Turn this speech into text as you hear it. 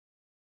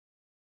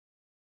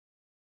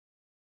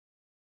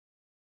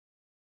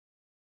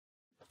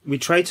We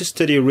try to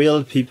study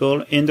real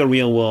people in the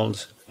real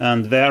world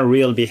and their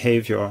real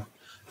behavior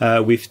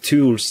with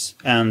tools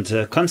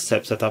and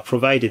concepts that are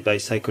provided by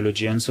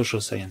psychology and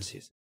social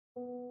sciences.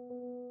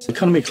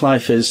 Economic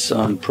life is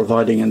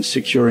providing and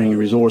securing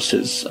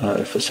resources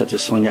for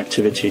satisfying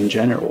activity in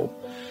general,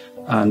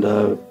 and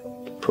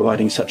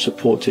providing such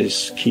support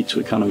is key to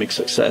economic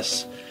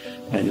success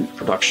in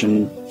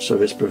production,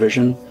 service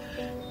provision,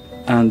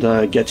 and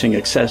getting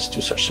access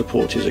to such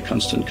support is a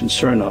constant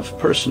concern of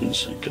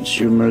persons,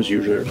 consumers,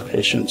 users,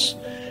 patients,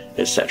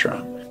 etc.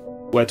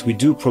 What we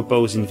do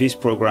propose in this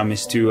program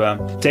is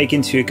to take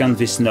into account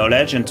this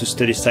knowledge and to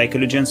study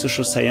psychology and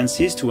social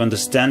sciences to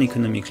understand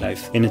economic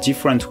life in a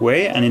different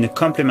way and in a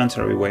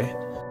complementary way.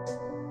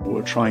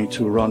 We're trying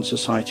to run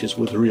societies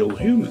with real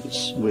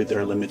humans, with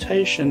their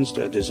limitations,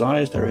 their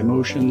desires, their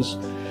emotions,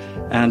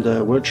 and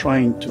we're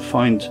trying to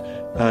find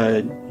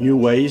new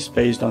ways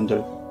based on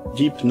the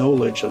deep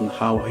knowledge on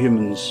how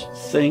humans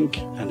think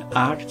and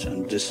act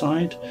and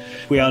decide.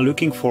 We are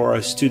looking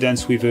for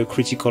students with a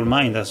critical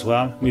mind as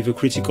well, with a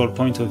critical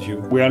point of view.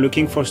 We are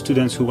looking for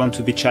students who want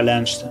to be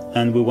challenged,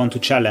 and we want to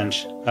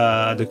challenge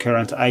the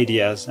current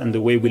ideas and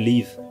the way we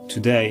live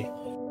today.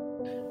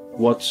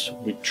 What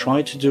we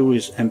try to do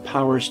is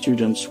empower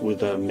students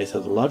with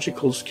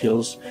methodological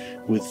skills,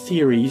 with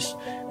theories,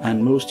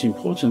 and most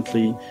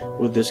importantly,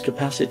 with this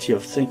capacity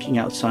of thinking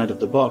outside of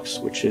the box,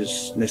 which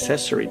is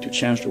necessary to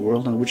change the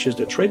world and which is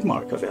the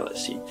trademark of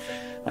LSE.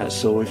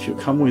 So if you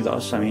come with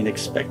us,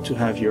 expect to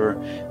have your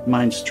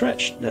mind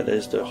stretched. That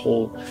is the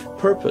whole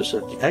purpose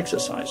of the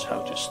exercise,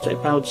 how to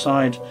step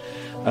outside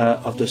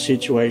of the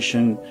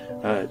situation,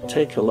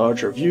 take a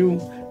larger view,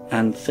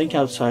 and think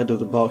outside of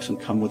the box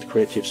and come with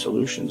creative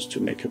solutions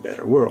to make a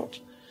better world.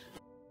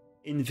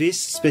 In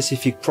this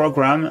specific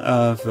program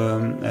of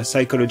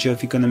Psychology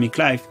of Economic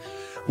Life,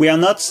 we are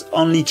not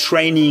only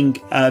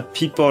training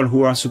people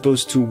who are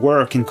supposed to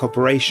work in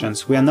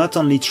corporations. We are not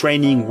only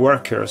training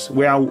workers.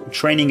 We are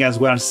training as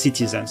well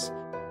citizens.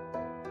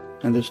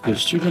 And the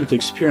student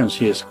experience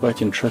here is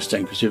quite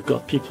interesting because you've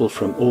got people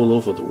from all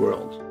over the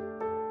world.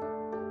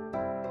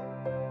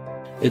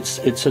 It's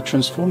a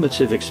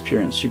transformative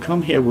experience. You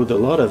come here with a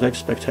lot of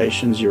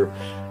expectations. You're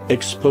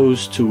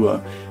exposed to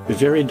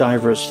very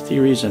diverse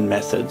theories and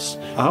methods.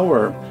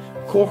 Our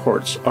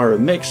cohorts are a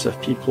mix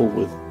of people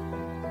with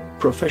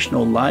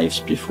professional lives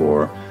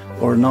before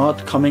or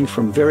not, coming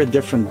from very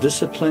different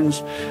disciplines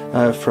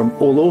from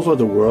all over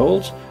the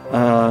world.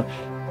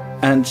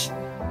 And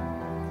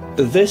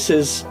this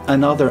is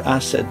another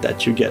asset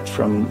that you get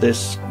from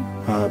this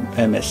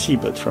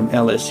MSc, but from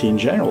LSE in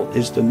general,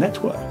 is the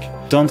network.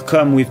 Don't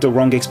come with the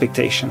wrong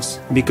expectations,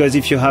 because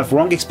if you have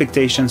wrong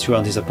expectations, you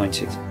are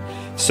disappointed.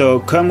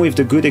 So come with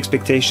the good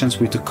expectations,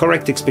 with the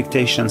correct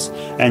expectations,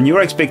 and your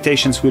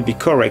expectations will be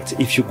correct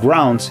if you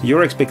ground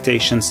your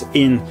expectations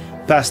in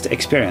past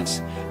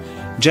experience.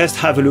 Just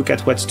have a look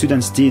at what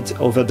students did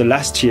over the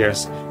last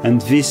years,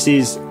 and this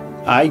is,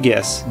 I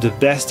guess, the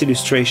best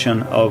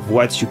illustration of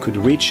what you could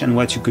reach and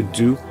what you could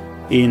do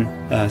in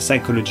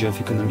Psychology of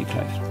Economic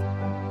Life.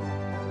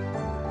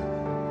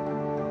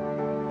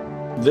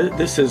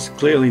 This is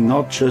clearly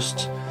not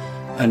just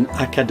an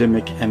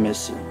academic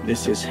MSc.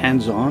 This is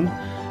hands-on.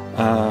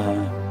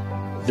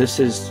 This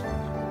is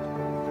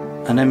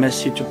an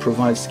MSc to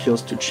provide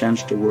skills to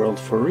change the world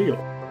for real.